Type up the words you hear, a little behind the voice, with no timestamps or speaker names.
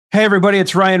Hey, everybody,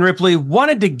 it's Ryan Ripley.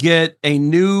 Wanted to get a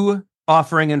new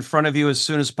offering in front of you as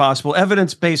soon as possible,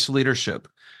 evidence-based leadership.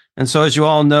 And so, as you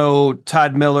all know,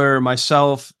 Todd Miller,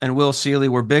 myself, and Will Seeley,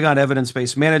 we're big on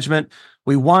evidence-based management.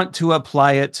 We want to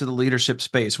apply it to the leadership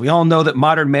space. We all know that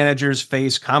modern managers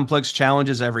face complex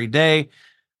challenges every day.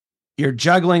 You're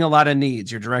juggling a lot of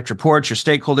needs, your direct reports, your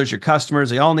stakeholders, your customers,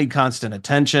 they all need constant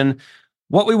attention.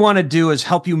 What we want to do is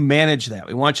help you manage that.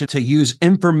 We want you to use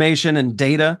information and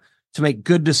data to make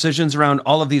good decisions around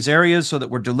all of these areas so that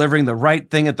we're delivering the right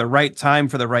thing at the right time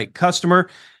for the right customer.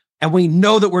 And we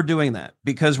know that we're doing that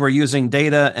because we're using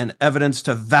data and evidence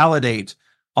to validate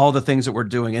all the things that we're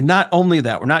doing. And not only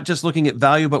that, we're not just looking at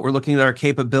value, but we're looking at our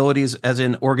capabilities as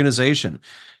an organization.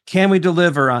 Can we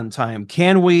deliver on time?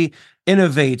 Can we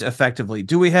innovate effectively?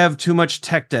 Do we have too much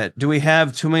tech debt? Do we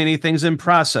have too many things in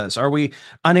process? Are we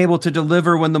unable to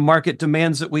deliver when the market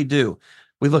demands that we do?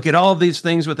 We look at all of these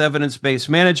things with evidence-based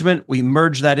management. We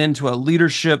merge that into a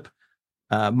leadership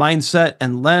mindset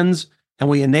and lens, and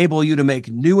we enable you to make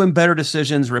new and better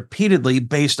decisions repeatedly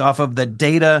based off of the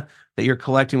data that you're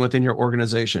collecting within your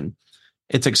organization.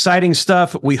 It's exciting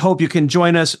stuff. We hope you can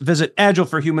join us. Visit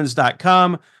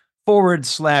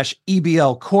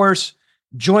agileforhumans.com/EBL course.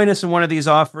 Join us in one of these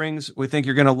offerings. We think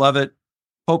you're going to love it.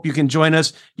 Hope you can join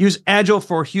us. Use Agile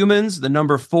for Humans, the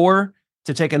number 4,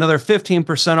 to take another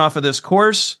 15% off of this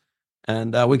course.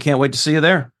 And we can't wait to see you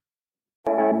there.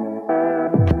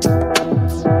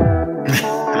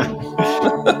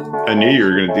 I knew you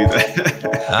were going to do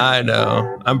that. I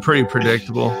know. I'm pretty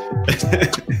predictable.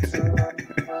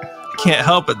 Can't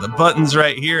help it. The button's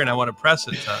right here, and I want to press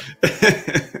it.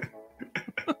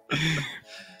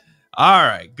 All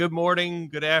right. Good morning,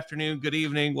 good afternoon, good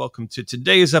evening. Welcome to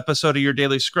today's episode of Your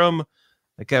Daily Scrum.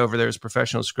 That guy over there is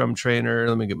professional Scrum trainer.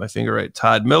 Let me get my finger right.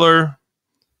 Todd Miller.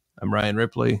 I'm Ryan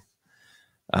Ripley.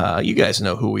 You guys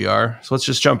know who we are. So let's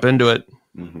just jump into it.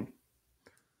 Mm-hmm.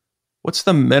 What's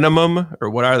the minimum, or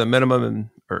what are the minimum,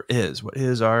 what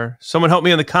is our, someone help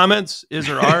me in the comments, is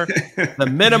or are the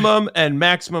minimum and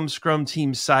maximum Scrum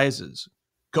team sizes?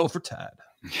 Go for Todd.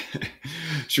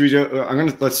 Should we do,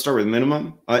 let's start with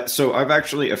minimum. So I've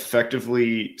actually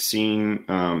effectively seen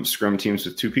Scrum teams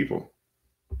with 2 people.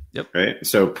 Yep. Right.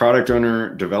 So product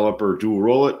owner, developer, dual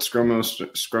role it. Scrum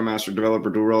master, developer,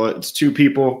 dual role it. It's 2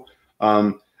 people.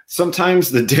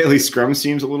 Sometimes the daily Scrum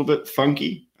seems a little bit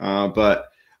funky, but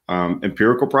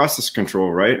empirical process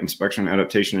control, right? Inspection,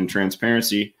 adaptation, and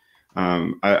transparency.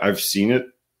 I've seen it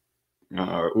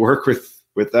work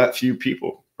with that few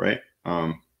people, right?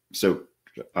 So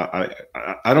I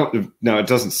don't know. It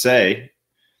doesn't say.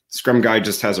 Scrum Guide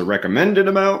just has a recommended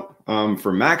amount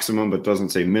for maximum, but doesn't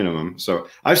say minimum. So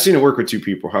I've seen it work with 2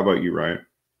 people. How about you, Ryan?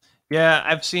 Yeah,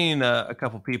 I've seen a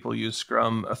couple people use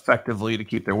Scrum effectively to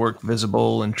keep their work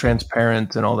visible and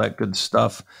transparent and all that good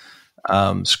stuff.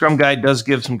 Scrum Guide does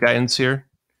give some guidance here.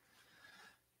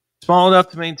 Small enough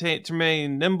to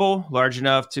remain nimble, large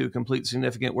enough to complete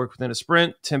significant work within a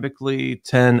sprint, typically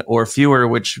 10 or fewer,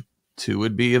 which 2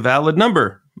 would be a valid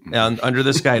number under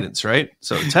this guidance, right?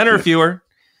 So 10 or fewer.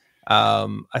 I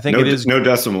think it is no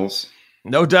decimals.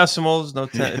 No decimals, no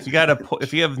 10. If you have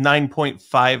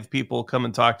 9.5 people come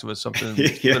and talk to us, something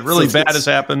really bad has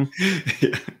happened.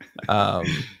 Yeah.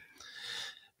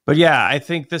 But yeah, I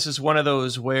think this is one of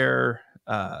those where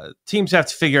teams have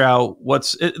to figure out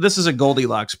this is a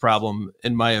Goldilocks problem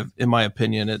in my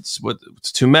opinion. It's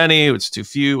too many, it's too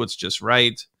few, what's just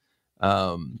right.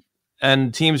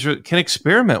 And teams can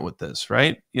experiment with this,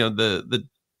 right? You know, the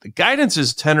guidance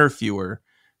is 10 or fewer.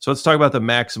 So let's talk about the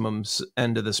maximum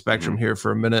end of the spectrum here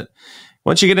for a minute.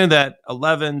 Once you get into that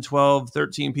 11, 12,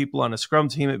 13 people on a Scrum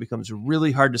team, it becomes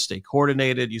really hard to stay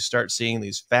coordinated. You start seeing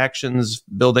these factions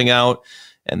building out,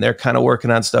 and they're kind of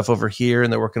working on stuff over here,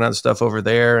 and they're working on stuff over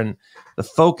there, and the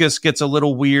focus gets a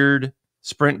little weird.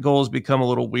 Sprint goals become a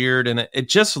little weird, and it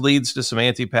just leads to some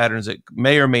anti-patterns that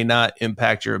may or may not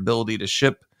impact your ability to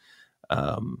ship.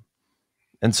 And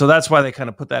so that's why they kind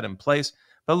of put that in place.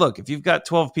 But look, if you've got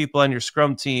 12 people on your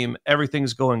Scrum team,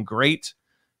 everything's going great.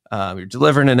 You're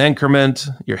delivering an increment.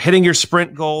 You're hitting your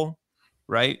sprint goal,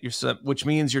 right? Which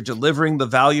means you're delivering the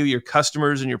value your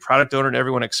customers and your product owner and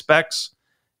everyone expects.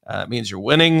 It means you're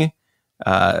winning.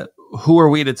 Who are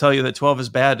we to tell you that 12 is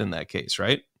bad in that case,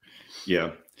 right?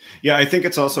 Yeah. Yeah, I think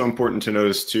it's also important to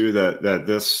notice too that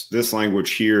this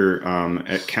language here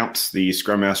it counts the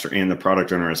Scrum Master and the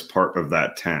product owner as part of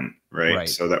that 10, right?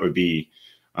 So that would be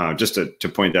just to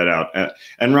point that out.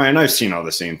 And Ryan, I've seen all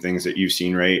the same things that you've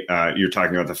seen, right? You're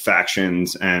talking about the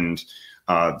factions and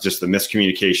just the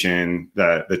miscommunication,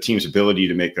 the team's ability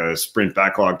to make a sprint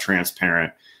backlog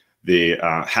transparent. the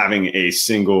having a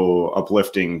single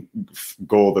uplifting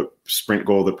sprint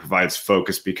goal that provides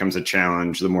focus becomes a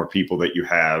challenge. The more people that you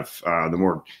have, the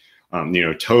more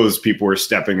toes people are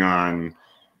stepping on.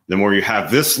 The more you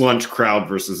have this lunch crowd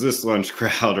versus this lunch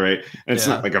crowd, right? And it's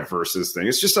not like a versus thing.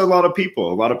 It's just a lot of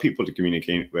people to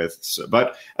communicate with. So,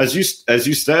 but as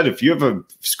you said, if you have a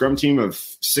Scrum team of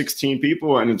 16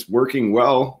 people and it's working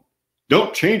well,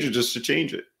 don't change it just to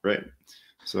change it, right?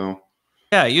 So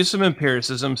yeah, use some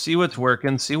empiricism, see what's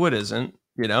working, see what isn't,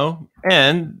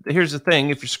 And here's the thing: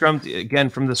 if your Scrum, again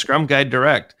from the Scrum Guide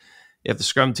Direct, if the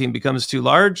Scrum team becomes too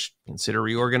large, consider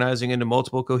reorganizing into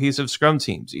multiple cohesive Scrum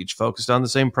teams, each focused on the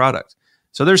same product.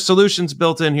 So there's solutions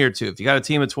built in here too. If you got a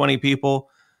team of 20 people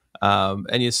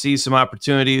and you see some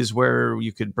opportunities where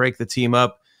you could break the team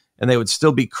up and they would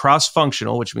still be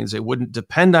cross-functional, which means they wouldn't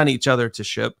depend on each other to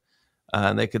ship,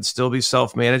 and they could still be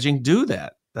self-managing, do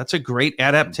that. That's a great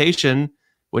adaptation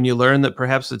when you learn that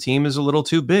perhaps the team is a little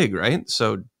too big, right?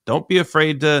 So don't be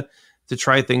afraid to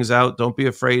try things out. Don't be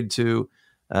afraid to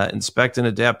inspect and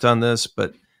adapt on this,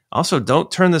 but also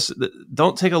don't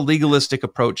take a legalistic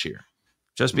approach here.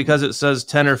 Just because it says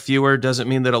 10 or fewer doesn't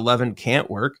mean that 11 can't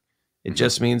work. It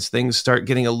just means things start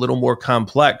getting a little more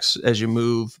complex as you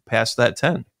move past that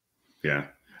 10. Yeah.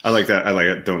 I like that. I like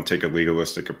it. Don't take a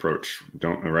legalistic approach.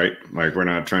 Right? Like we're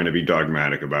not trying to be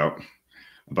dogmatic about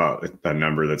that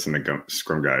number that's in the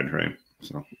Scrum Guide, right?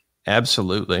 So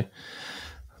absolutely.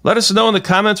 Let us know in the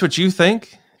comments what you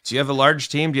think. Do you have a large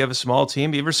team? Do you have a small team?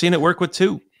 Have you ever seen it work with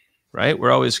two? Right? We're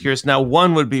always curious. Now,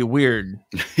 one would be weird,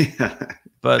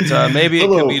 but maybe it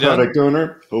could be done. Hello, product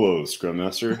owner. Hello, Scrum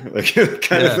Master. Like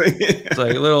kind of thing. It's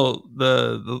like a little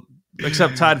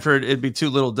except Todd, for it'd be two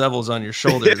little devils on your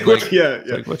shoulder. Like, what should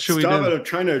we do? Stop it! I'm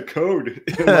trying to code.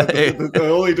 the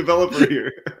only developer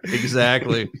here.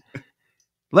 Exactly.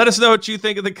 Let us know what you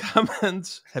think in the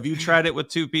comments. Have you tried it with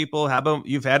 2 people? How about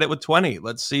you've had it with 20?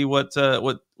 Let's see what's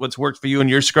worked for you in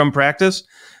your Scrum practice.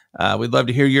 We'd love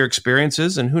to hear your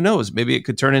experiences, and who knows, maybe it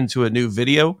could turn into a new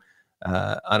video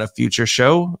on a future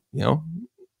show.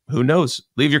 Who knows?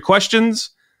 Leave your questions,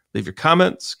 leave your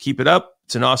comments, keep it up.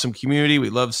 It's an awesome community. We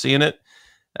love seeing it,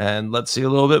 and let's see a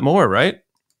little bit more, right?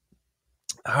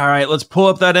 All right, let's pull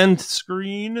up that end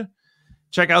screen.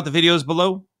 Check out the videos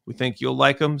below. We think you'll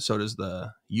like them. So does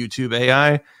the YouTube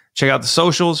AI. Check out the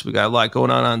socials. We got a lot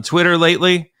going on Twitter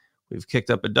lately. We've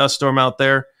kicked up a dust storm out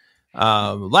there.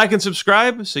 Like and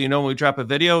subscribe so you know when we drop a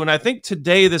video. And I think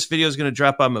today this video is going to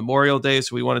drop on Memorial Day.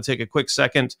 So we want to take a quick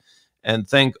second and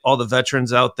thank all the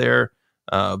veterans out there,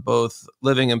 both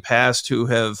living and past, who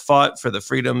have fought for the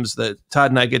freedoms that Todd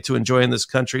and I get to enjoy in this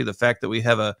country. The fact that we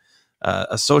have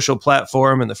a social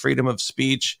platform and the freedom of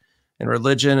speech and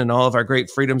religion and all of our great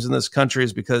freedoms in this country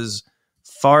is because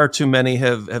far too many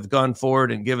have gone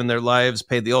forward and given their lives,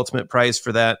 paid the ultimate price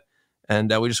for that.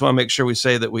 And we just want to make sure we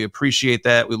say that we appreciate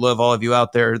that. We love all of you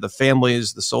out there, the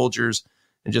families, the soldiers,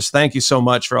 and just thank you so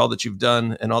much for all that you've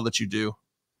done and all that you do.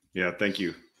 Yeah, thank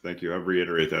you. Thank you. I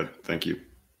reiterate that. Thank you.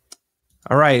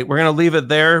 All right, we're going to leave it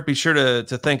there. Be sure to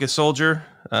thank a soldier.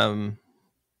 Be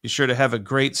sure to have a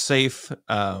great, safe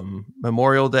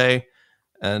Memorial Day.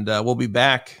 And we'll be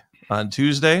back on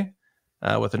Tuesday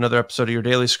with another episode of your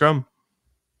Daily Scrum.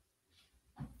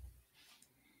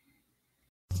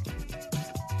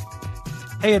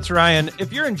 Hey, it's Ryan.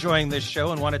 If you're enjoying this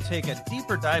show and want to take a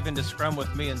deeper dive into Scrum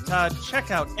with me and Todd, check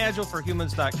out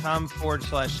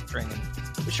agileforhumans.com/training.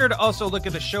 Be sure to also look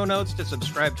at the show notes to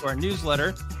subscribe to our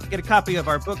newsletter, get a copy of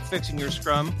our book, Fixing Your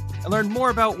Scrum, and learn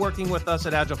more about working with us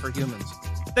at Agile for Humans.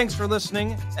 Thanks for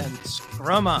listening, and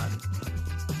Scrum on.